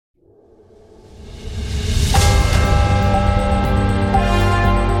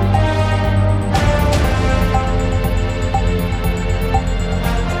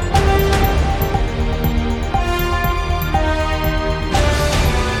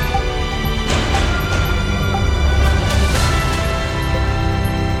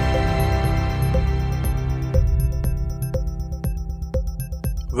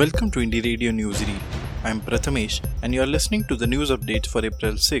Welcome to Indie Radio Newsreel. I'm Prathamesh and you're listening to the news updates for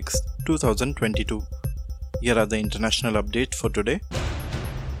April 6, 2022. Here are the international updates for today.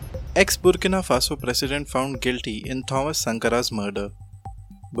 Ex-Burkina Faso president found guilty in Thomas Sankara's murder.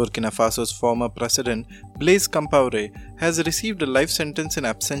 Burkina Faso's former president, Blaise Compaoré, has received a life sentence in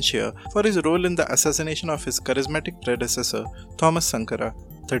absentia for his role in the assassination of his charismatic predecessor, Thomas Sankara.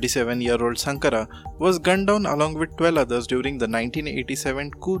 37-year-old Sankara was gunned down along with 12 others during the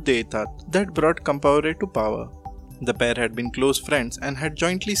 1987 coup d'etat that brought Compaoré to power. The pair had been close friends and had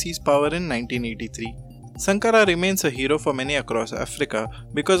jointly seized power in 1983. Sankara remains a hero for many across Africa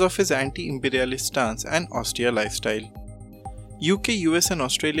because of his anti-imperialist stance and austere lifestyle. UK, US and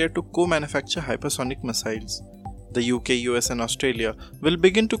Australia to co-manufacture hypersonic missiles. The UK, US and Australia will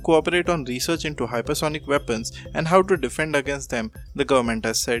begin to cooperate on research into hypersonic weapons and how to defend against them, the government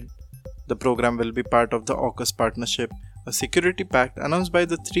has said. The program will be part of the AUKUS partnership, a security pact announced by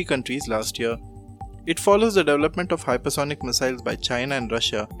the three countries last year. It follows the development of hypersonic missiles by China and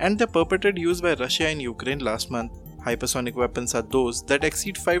Russia and their purported use by Russia and Ukraine last month. Hypersonic weapons are those that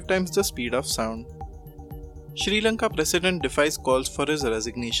exceed 5 times the speed of sound. Sri Lanka president defies calls for his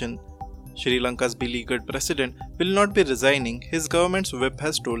resignation. Sri Lanka's beleaguered president will not be resigning, his government's whip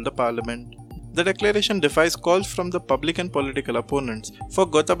has told the parliament. The declaration defies calls from the public and political opponents for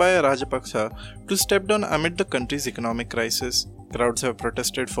Gotabaya Rajapaksa to step down amid the country's economic crisis. Crowds have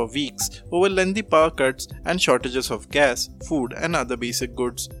protested for weeks over lengthy power cuts and shortages of gas, food and other basic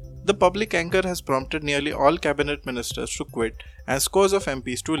goods. The public anger has prompted nearly all cabinet ministers to quit and scores of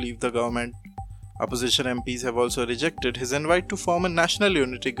MPs to leave the government. Opposition MPs have also rejected his invite to form a national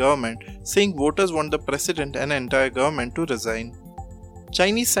unity government, saying voters want the president and entire government to resign.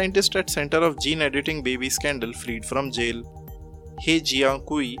 Chinese scientist at center of gene editing baby scandal freed from jail. He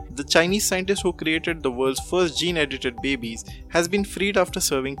Jiankui, the Chinese scientist who created the world's first gene-edited babies, has been freed after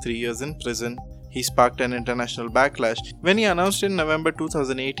serving 3 years in prison. He sparked an international backlash when he announced in November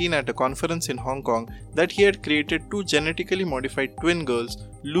 2018 at a conference in Hong Kong that he had created 2 genetically modified twin girls,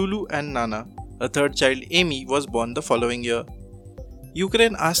 Lulu and Nana. A third child, Amy, was born the following year.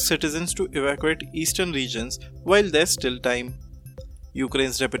 Ukraine asks citizens to evacuate eastern regions while there's still time.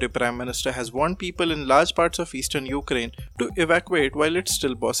 Ukraine's deputy prime minister has warned people in large parts of eastern Ukraine to evacuate while it's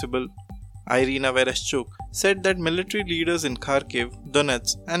still possible. Irina Vereshchuk said that military leaders in Kharkiv,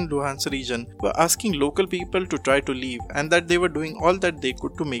 Donetsk and Luhansk region were asking local people to try to leave and that they were doing all that they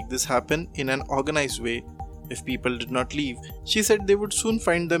could to make this happen in an organized way. If people did not leave, she said they would soon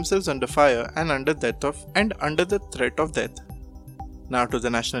find themselves under fire and under the threat of death. Now to the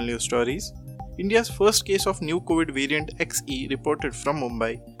national news stories. India's first case of new COVID variant XE reported from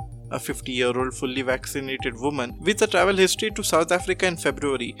Mumbai. A 50-year-old fully vaccinated woman with a travel history to South Africa in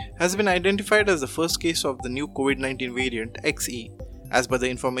February has been identified as the first case of the new COVID-19 variant XE. As per the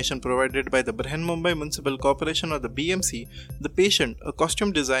information provided by the Brihanmumbai Municipal Corporation or the BMC, the patient, a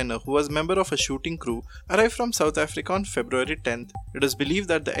costume designer who was member of a shooting crew, arrived from South Africa on February 10th. It is believed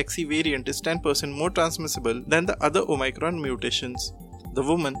that the XE variant is 10% more transmissible than the other Omicron mutations. The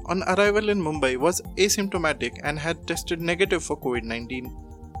woman, on arrival in Mumbai, was asymptomatic and had tested negative for COVID-19.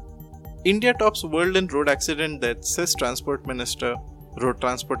 India tops world in road accident deaths, says Transport Minister. Road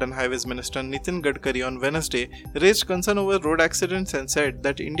Transport and Highways Minister Nitin Gadkari on Wednesday raised concern over road accidents and said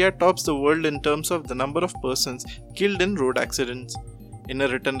that India tops the world in terms of the number of persons killed in road accidents. In a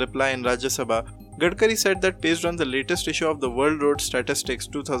written reply in Rajya Sabha, Gadkari said that based on the latest issue of the World Road Statistics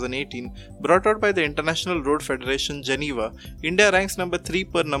 2018 brought out by the International Road Federation Geneva, India ranks number 3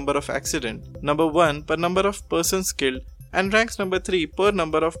 per number of accidents, number 1 per number of persons killed, and ranks number 3 per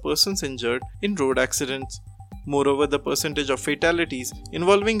number of persons injured in road accidents. Moreover, the percentage of fatalities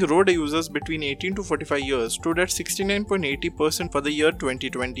involving road users between 18 to 45 years stood at 69.80% for the year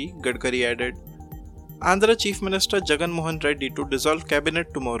 2020, Gadkari added. Andhra Chief Minister Jagan Mohan Reddy to dissolve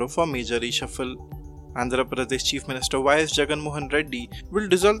cabinet tomorrow for major reshuffle. Andhra Pradesh Chief Minister Y.S. Jagan Mohan Reddy will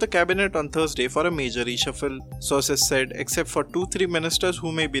dissolve the cabinet on Thursday for a major reshuffle. Sources said except for 2-3 ministers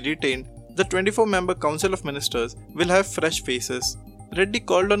who may be retained, the 24-member Council of Ministers will have fresh faces. Reddy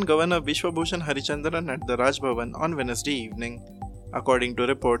called on Governor Vishwabhushan Harichandran at the Raj Bhavan on Wednesday evening. According to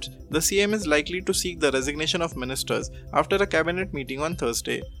reports, the CM is likely to seek the resignation of ministers after a cabinet meeting on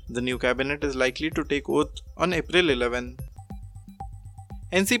Thursday. The new cabinet is likely to take oath on April 11.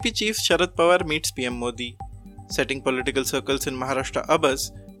 NCP Chief Sharad Pawar meets PM Modi. Setting political circles in Maharashtra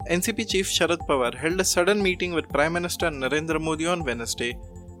abuzz, NCP Chief Sharad Pawar held a sudden meeting with Prime Minister Narendra Modi on Wednesday.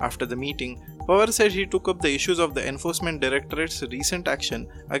 After the meeting, Pawar said he took up the issues of the Enforcement Directorate's recent action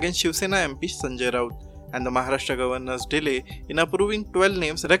against Shiv Sena MP Sanjay Raut and the Maharashtra governor's delay in approving 12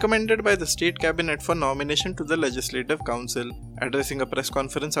 names recommended by the state cabinet for nomination to the Legislative Council. Addressing a press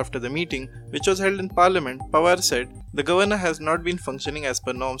conference after the meeting, which was held in Parliament, Pawar said, "The governor has not been functioning as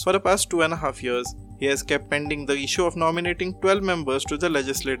per norms for the past 2.5 years. He has kept pending the issue of nominating 12 members to the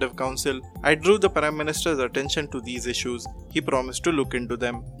Legislative Council. I drew the Prime Minister's attention to these issues. He promised to look into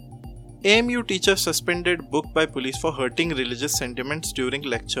them." AMU teacher suspended booked by police for hurting religious sentiments during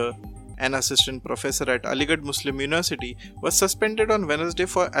lecture. An assistant professor at Aligarh Muslim University was suspended on Wednesday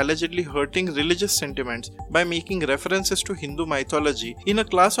for allegedly hurting religious sentiments by making references to Hindu mythology in a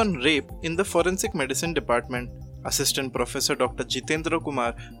class on rape in the forensic medicine department. Assistant Professor Dr. Jitendra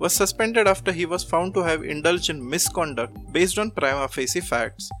Kumar was suspended after he was found to have indulged in misconduct based on prima facie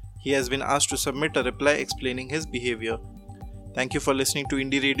facts. He has been asked to submit a reply explaining his behavior. Thank you for listening to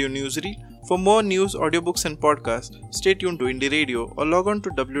Indie Radio Newsreel. For more news, audiobooks and podcasts, stay tuned to Indie Radio or log on to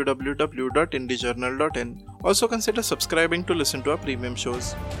www.indiejournal.in. Also consider subscribing to listen to our premium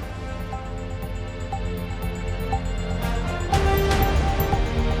shows.